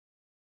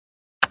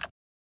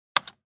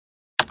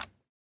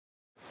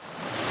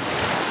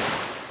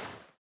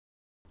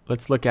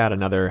Let's look at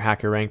another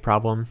HackerRank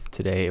problem.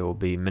 Today it will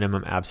be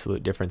minimum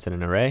absolute difference in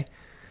an array.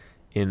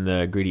 In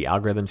the greedy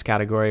algorithms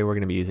category, we're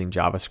going to be using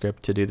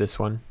JavaScript to do this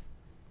one.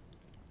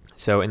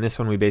 So in this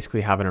one, we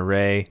basically have an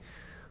array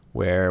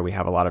where we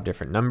have a lot of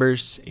different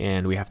numbers,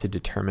 and we have to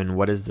determine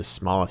what is the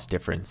smallest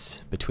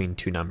difference between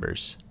two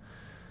numbers.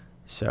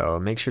 So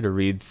make sure to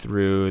read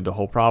through the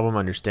whole problem,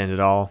 understand it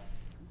all.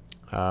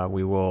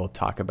 We will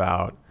talk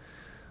about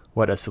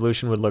what a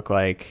solution would look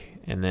like,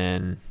 and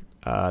then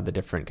the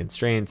different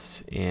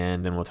constraints,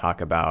 and then we'll talk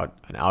about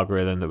an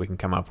algorithm that we can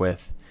come up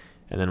with.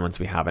 And then once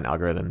we have an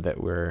algorithm that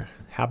we're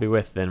happy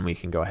with, then we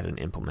can go ahead and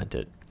implement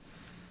it.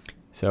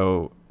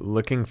 So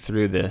looking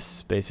through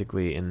this,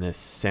 basically in this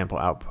sample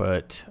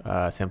output,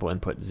 sample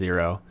input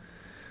 0,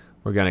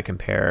 we're going to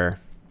compare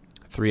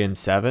 3 and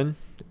 7,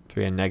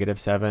 3 and negative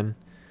 7,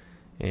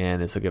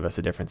 and this will give us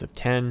a difference of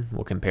 10.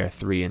 We'll compare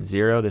 3 and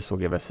 0. This will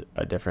give us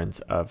a difference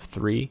of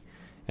 3.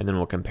 And then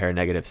we'll compare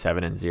negative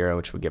 7 and 0,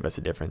 which will give us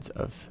a difference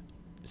of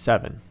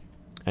 7.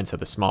 And so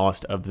the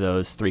smallest of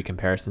those three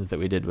comparisons that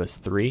we did was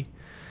 3.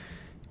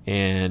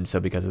 And so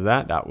because of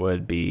that, that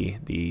would be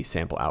the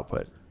sample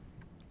output.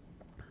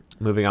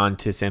 Moving on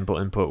to sample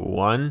input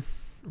 1,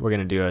 we're going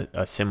to do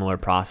a similar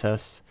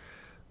process,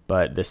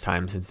 but this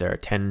time, since there are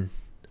 10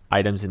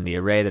 items in the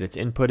array that it's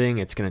inputting,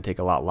 it's going to take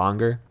a lot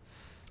longer.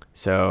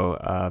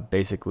 So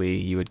basically,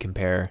 you would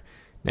compare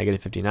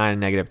negative 59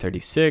 and negative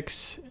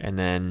 36, and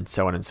then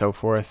so on and so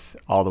forth,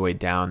 all the way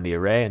down the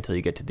array until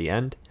you get to the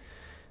end.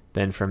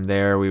 Then from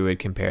there, we would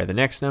compare the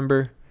next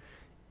number,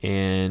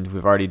 and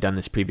we've already done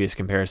this previous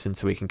comparison,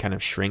 so we can kind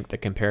of shrink the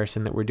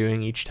comparison that we're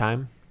doing each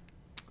time.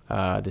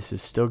 This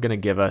is still going to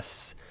give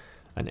us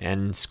an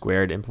n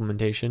squared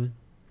implementation,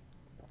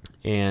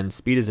 and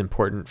speed is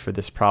important for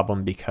this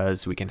problem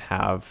because we can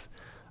have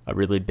a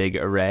really big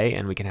array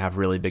and we can have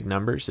really big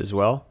numbers as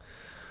well.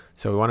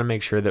 So we want to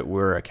make sure that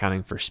we're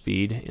accounting for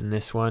speed in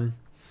this one.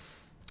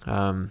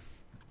 The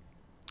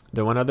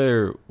one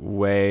other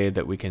way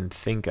that we can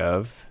think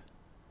of,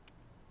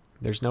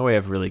 there's no way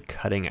of really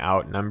cutting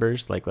out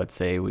numbers. Like let's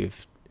say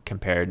we've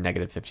compared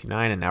negative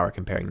 59 and now we're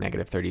comparing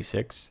negative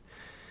 36.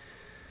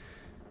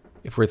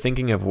 If we're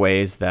thinking of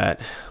ways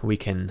that we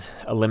can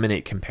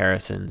eliminate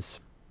comparisons,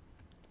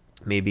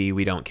 maybe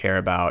we don't care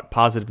about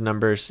positive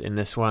numbers in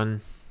this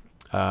one.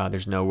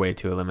 There's no way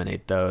to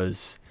eliminate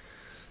those.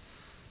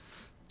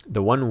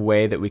 The one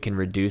way that we can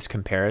reduce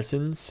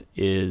comparisons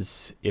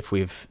is if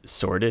we've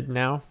sorted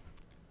now,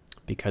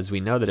 because we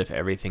know that if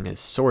everything is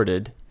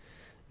sorted,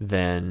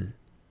 then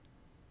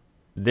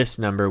this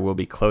number will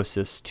be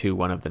closest to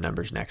one of the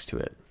numbers next to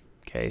it.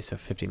 Okay, so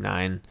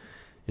 59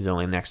 is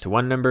only next to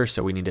one number,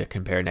 so we need to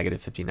compare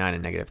negative 59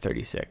 and negative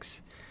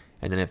 36.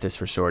 And then if this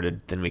were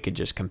sorted, then we could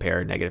just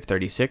compare negative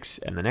 36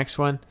 and the next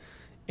one,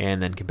 and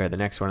then compare the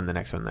next one and the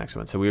next one and the next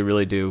one. So we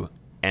really do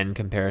n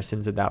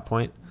comparisons at that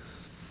point.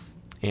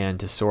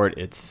 And to sort,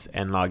 it's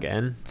n log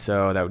n,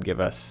 so that would give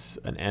us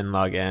an n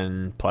log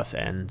n plus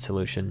n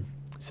solution.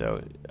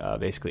 So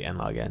basically n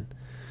log n.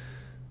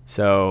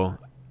 So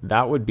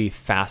that would be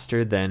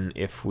faster than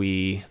if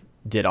we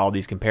did all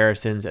these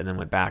comparisons and then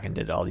went back and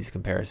did all these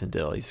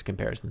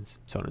comparisons,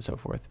 so on and so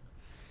forth.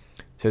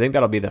 So I think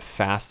that'll be the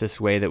fastest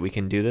way that we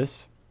can do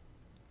this.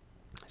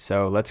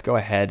 So let's go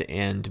ahead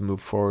and move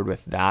forward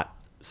with that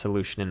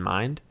solution in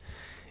mind,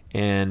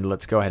 and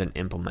let's go ahead and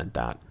implement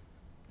that.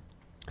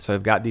 So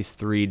I've got these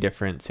three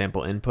different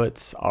sample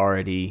inputs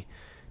already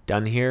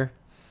done here.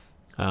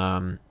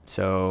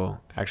 So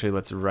actually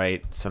let's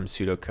write some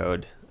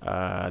pseudocode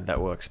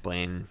that will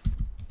explain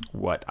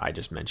what I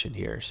just mentioned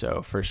here.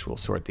 So first we'll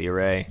sort the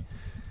array,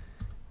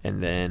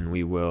 and then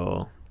we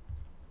will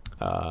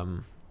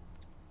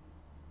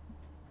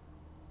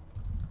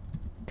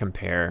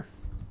compare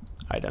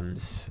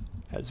items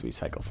as we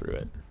cycle through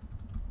it.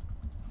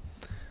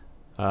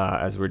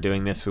 As we're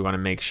doing this, we want to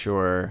make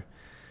sure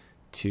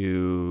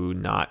to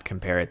not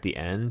compare at the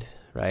end,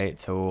 right?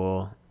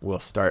 So we'll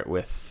start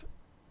with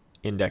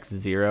index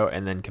 0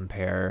 and then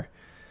compare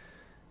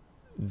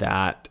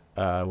that.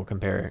 We'll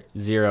compare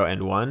 0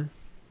 and 1.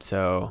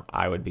 So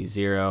I would be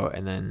 0,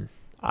 and then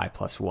I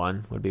plus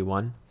 1 would be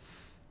 1.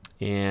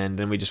 And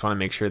then we just want to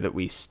make sure that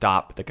we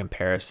stop the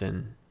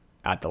comparison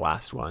at the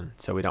last one.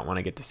 So we don't want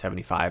to get to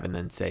 75 and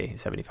then say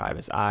 75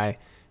 is I, and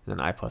then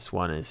I plus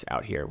 1 is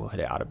out here. We'll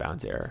hit an out of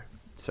bounds error.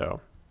 So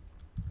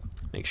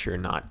make sure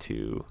not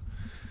to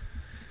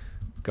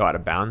go out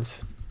of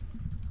bounds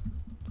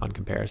on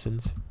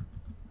comparisons.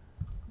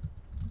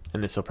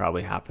 And this will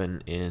probably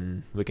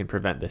happen we can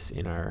prevent this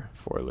in our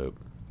for loop.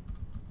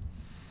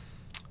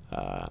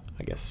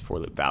 I guess for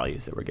loop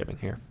values that we're giving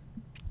here.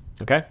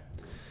 Okay.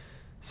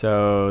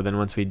 So then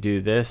once we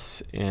do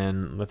this,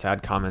 and let's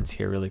add comments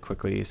here really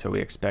quickly. So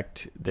we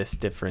expect this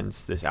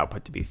difference, this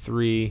output to be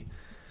 3.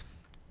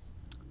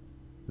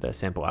 The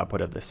sample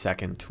output of the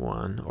second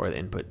one, or the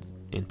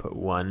input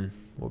 1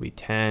 will be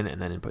 10,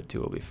 and then input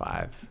 2 will be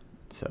 5.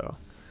 So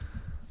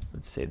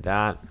let's say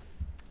that.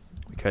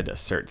 We could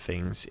assert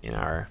things in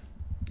our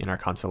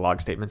console log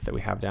statements that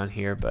we have down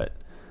here, but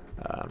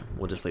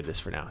we'll just leave this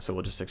for now. So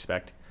we'll just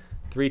expect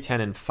 3,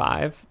 10, and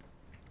 5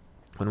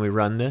 when we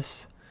run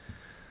this.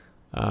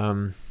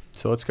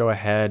 So let's go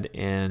ahead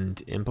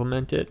and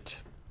implement it.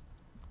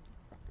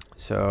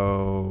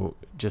 So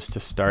just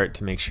to start,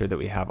 to make sure that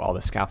we have all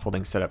the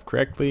scaffolding set up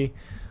correctly,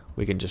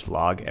 we can just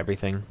log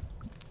everything.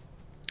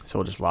 So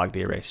we'll just log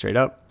the array straight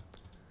up.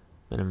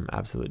 Minimum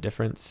absolute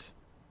difference.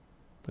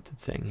 What's it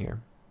saying here?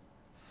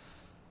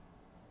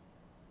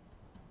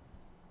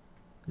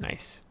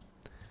 Nice.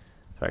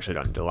 So I actually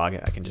don't need to log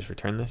it. I can just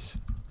return this.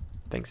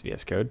 Thanks,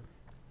 VS Code.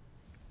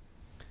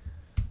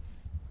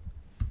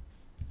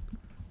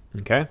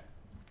 Okay.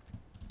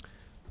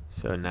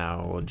 So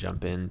now we'll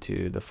jump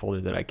into the folder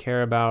that I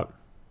care about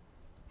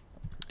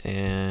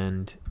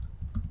and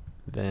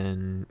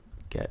then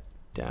get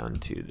down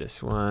to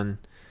this one.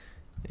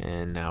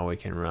 And now we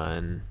can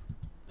run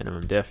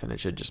minimum diff and it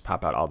should just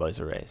pop out all those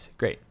arrays.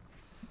 Great.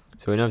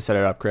 So we know I've set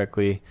it up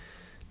correctly.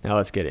 Now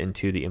let's get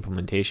into the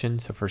implementation.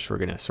 So first we're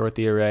going to sort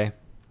the array.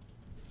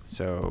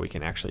 So we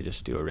can actually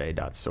just do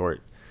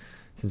array.sort.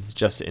 Since it's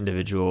just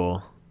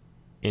individual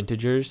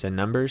integers and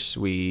numbers,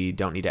 we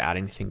don't need to add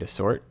anything to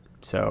sort.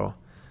 So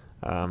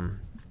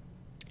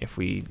if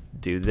we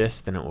do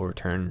this, then it will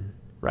return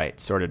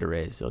sorted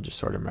arrays. It'll just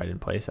sort them right in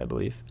place, I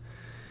believe.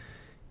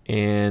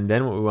 And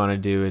then what we want to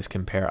do is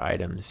compare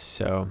items.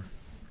 So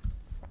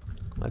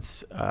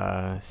let's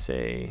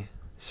say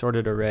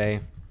sorted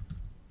array.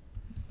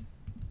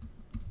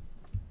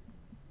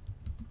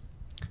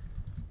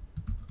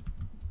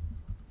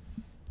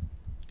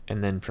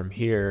 And then from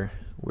here,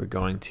 we're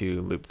going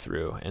to loop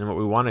through. And what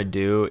we want to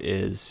do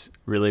is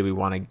really we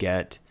want to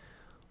get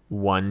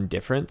one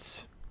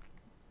difference.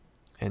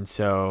 And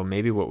so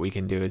maybe what we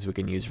can do is we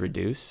can use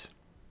reduce.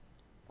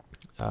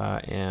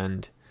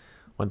 And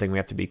one thing we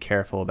have to be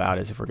careful about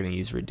is if we're going to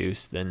use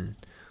reduce, then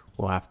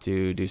we'll have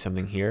to do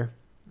something here.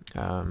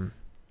 So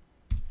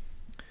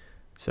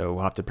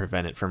we'll have to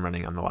prevent it from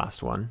running on the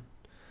last one.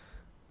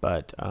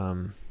 But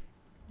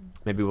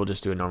maybe we'll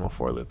just do a normal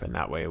for loop, and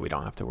that way we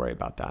don't have to worry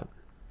about that.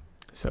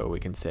 So we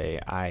can say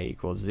I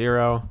equals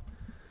 0,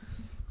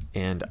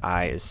 and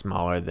I is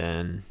smaller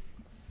than,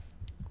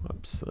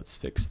 whoops, let's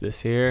fix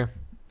this here.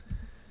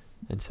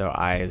 And so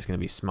I is going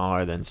to be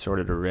smaller than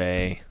sorted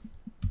array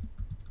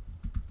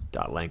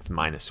dot length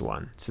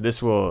 -1. So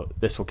this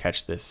will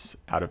catch this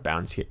out of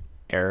bounds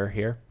error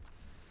here.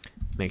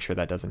 Make sure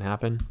that doesn't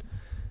happen.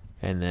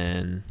 And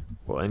then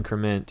we'll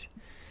increment,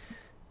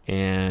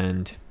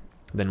 and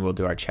then we'll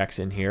do our checks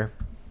in here.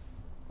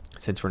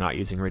 Since we're not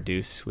using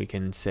reduce, we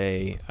can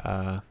say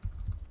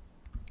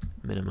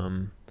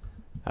minimum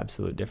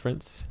absolute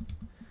difference,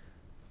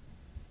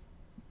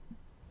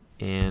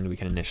 and we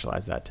can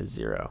initialize that to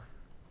 0.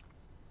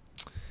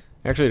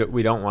 Actually,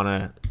 we don't want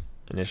to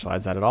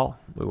initialize that at all.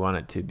 We want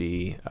it to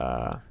be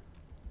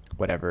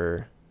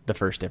whatever the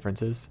first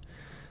difference is.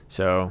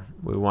 So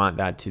we want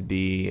that to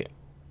be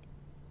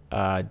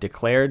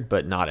declared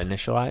but not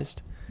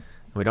initialized.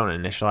 We don't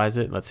initialize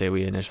it. Let's say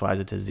we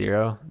initialize it to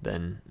 0,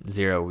 then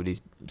 0 would be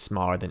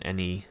smaller than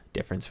any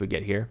difference we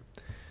get here.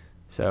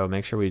 So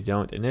make sure we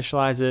don't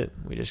initialize it.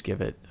 We just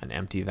give it an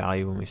empty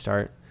value when we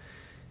start.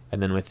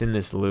 And then within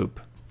this loop,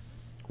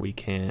 we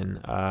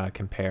can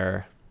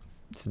compare,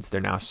 since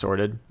they're now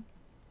sorted,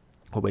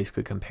 we'll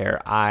basically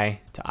compare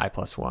I to I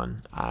plus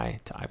 1, I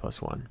to I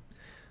plus 1,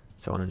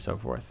 so on and so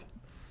forth.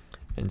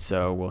 And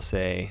so we'll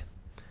say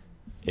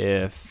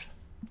if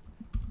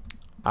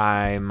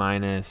I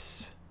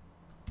minus,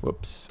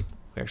 whoops,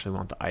 we actually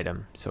want the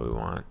item, so we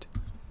want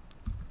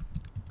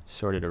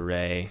sorted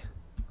array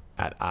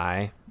at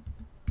I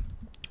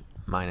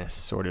minus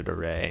sorted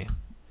array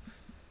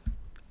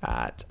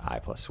at I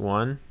plus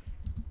 1.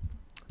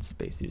 Let's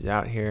space these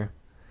out here.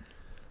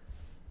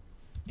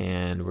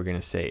 And we're going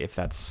to say if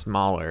that's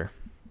smaller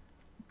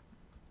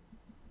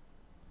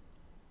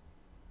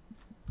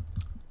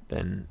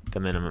than the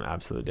minimum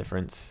absolute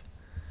difference,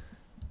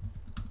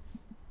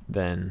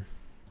 then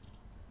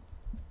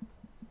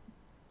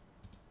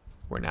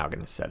we're now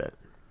going to set it.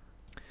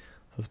 So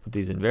let's put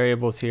these in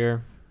variables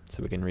here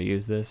so we can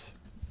reuse this.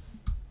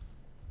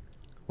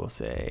 We'll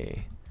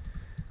say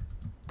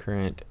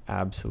current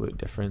absolute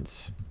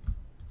difference.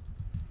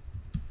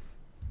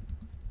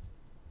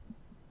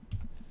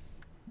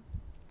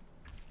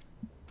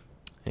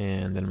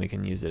 And then we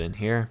can use it in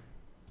here.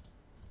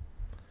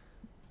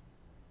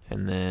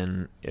 And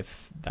then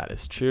if that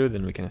is true,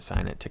 then we can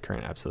assign it to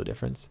current absolute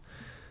difference.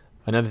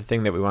 Another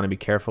thing that we want to be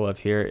careful of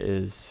here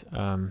is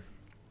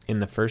in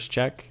the first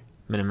check,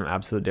 minimum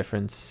absolute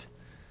difference,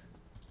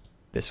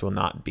 this will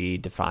not be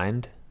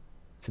defined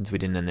since we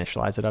didn't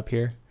initialize it up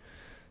here.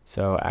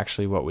 So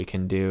actually what we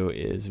can do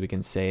is we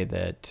can say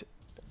that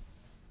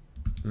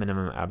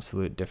minimum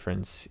absolute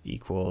difference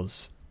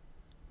equals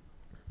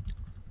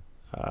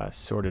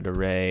sorted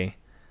array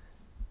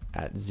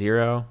at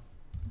 0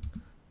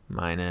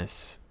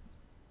 minus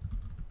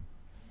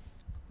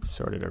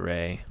sorted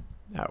array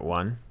at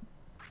 1.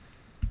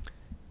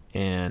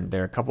 And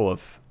there are a couple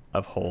of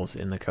holes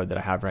in the code that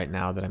I have right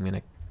now that I'm going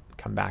to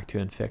come back to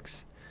and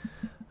fix.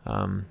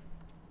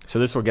 So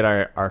this will get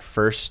our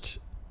first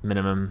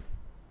minimum,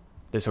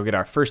 this will get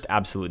our first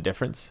absolute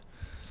difference.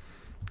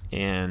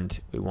 and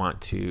we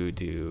want to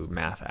do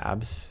math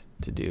abs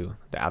to do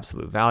the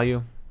absolute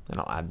value, and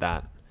I'll add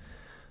that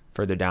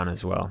further down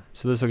as well.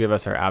 So this will give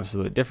us our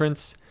absolute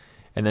difference,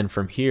 and then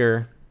from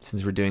here,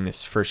 since we're doing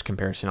this first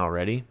comparison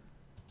already,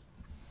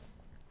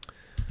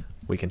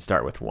 we can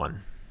start with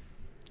 1,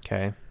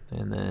 okay,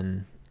 and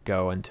then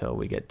go until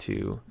we get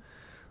to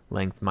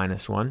length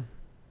minus 1.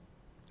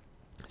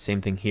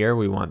 Same thing here,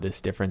 we want this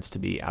difference to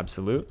be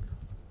absolute,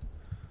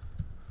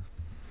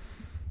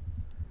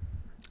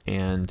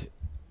 and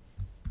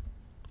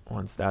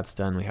once that's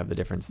done, we have the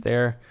difference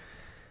there.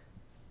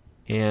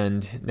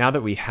 And now that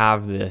we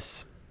have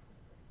this,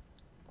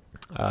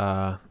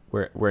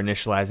 we're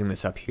initializing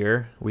this up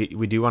here.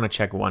 We do want to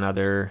check one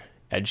other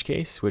edge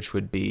case, which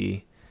would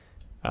be,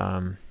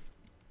 I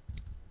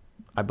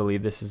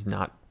believe this is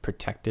not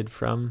protected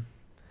from.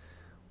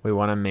 We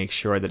want to make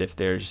sure that if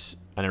there's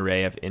an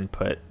array of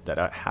input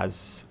that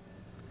has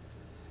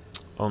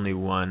only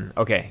one.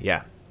 Okay,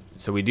 yeah.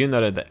 So we do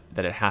know that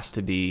it has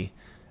to be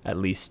at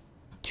least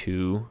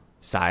 2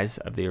 size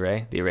of the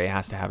array. The array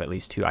has to have at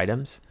least 2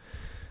 items.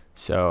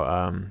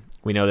 So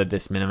we know that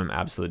this minimum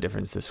absolute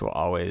difference, this will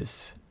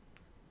always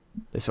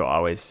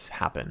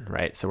happen,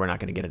 right? So we're not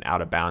going to get an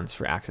out of bounds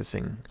for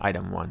accessing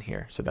item 1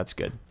 here. So that's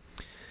good.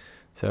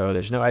 So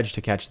there's no edge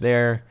to catch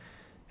there.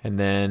 And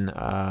then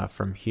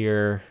from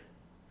here,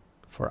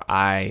 for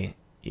I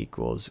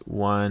equals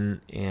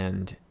 1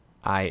 and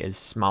I is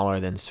smaller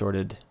than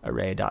sorted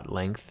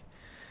array.length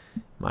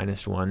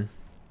minus 1.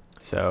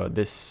 So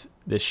this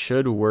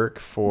should work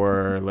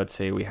for, let's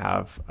say we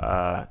have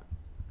a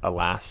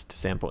last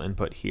sample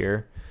input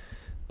here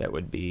that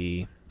would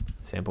be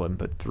sample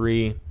input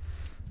 3,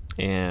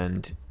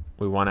 and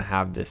we want to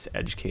have this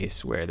edge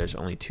case where there's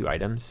only 2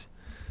 items.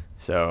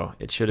 So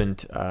it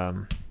shouldn't,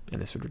 and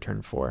this would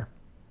return 4.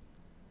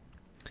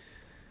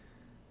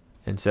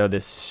 And so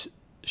this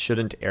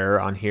shouldn't error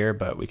on here,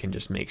 but we can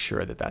just make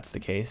sure that that's the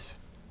case.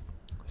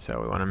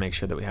 So we want to make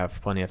sure that we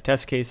have plenty of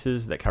test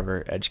cases that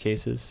cover edge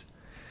cases.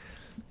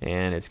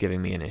 And it's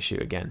giving me an issue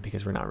again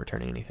because we're not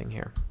returning anything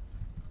here.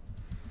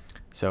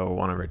 So we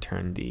want to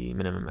return the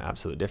minimum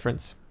absolute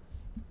difference.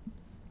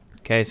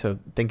 Okay, so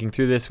thinking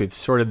through this, we've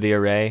sorted the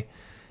array,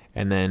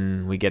 and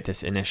then we get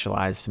this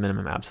initialized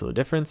minimum absolute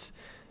difference.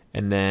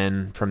 And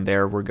then from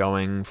there, we're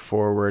going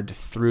forward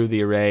through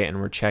the array,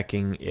 and we're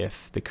checking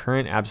if the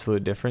current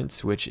absolute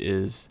difference, which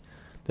is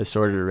the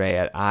sorted array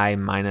at I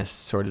minus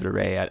sorted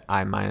array at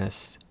I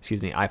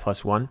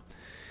plus 1,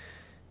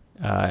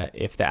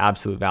 if the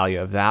absolute value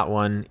of that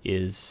one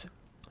is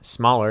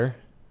smaller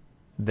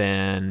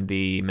than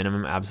the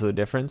minimum absolute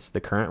difference,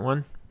 the current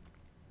one,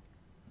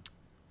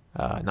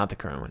 not the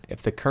current one,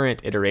 if the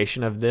current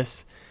iteration of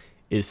this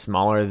is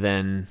smaller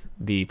than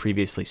the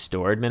previously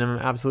stored minimum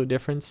absolute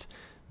difference,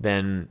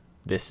 then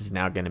this is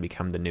now going to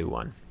become the new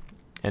one.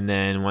 And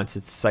then once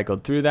it's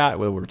cycled through that,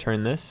 we'll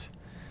return this.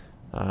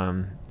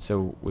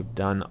 So we've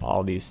done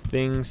all these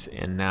things,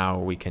 and now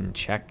we can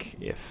check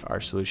if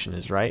our solution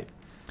is right.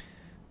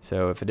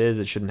 So if it is,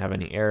 it shouldn't have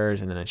any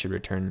errors, and then it should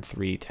return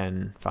 3,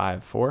 10,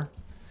 5, 4.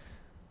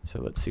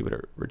 So let's see what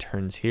it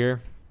returns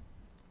here.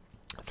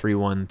 3,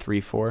 1,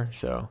 3, 4.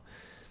 So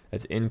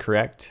that's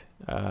incorrect.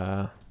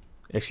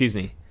 Excuse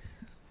me.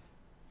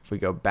 If we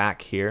go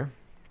back here,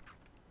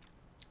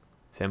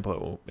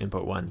 sample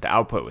input 1, the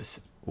output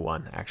was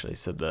 1 actually.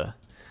 So the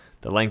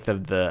length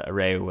of the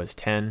array was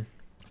 10.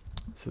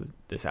 So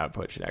this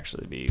output should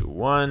actually be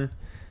 1.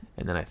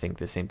 And then I think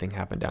the same thing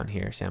happened down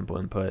here. Sample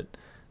input,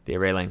 the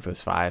array length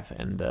was 5,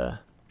 and the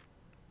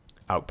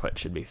output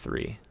should be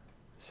 3.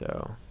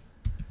 So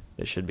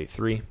this should be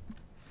 3.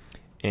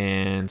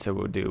 And so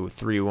we'll do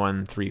 3,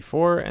 1, 3,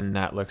 4, and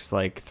that looks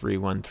like 3,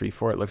 1, 3,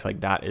 4. It looks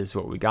like that is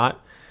what we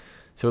got.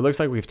 So it looks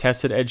like we've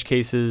tested edge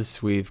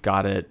cases. We've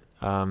got it.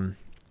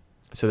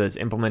 So that's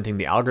implementing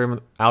the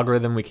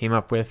algorithm we came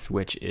up with,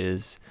 which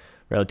is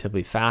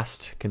relatively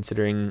fast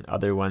considering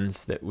other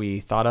ones that we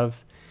thought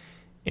of.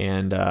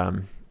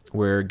 And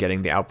we're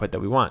getting the output that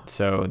we want.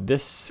 So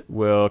this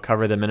will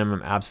cover the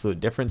minimum absolute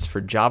difference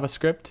for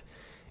JavaScript.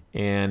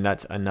 And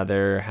that's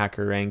another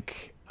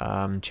HackerRank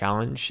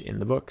challenge in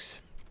the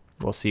books.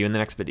 We'll see you in the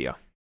next video.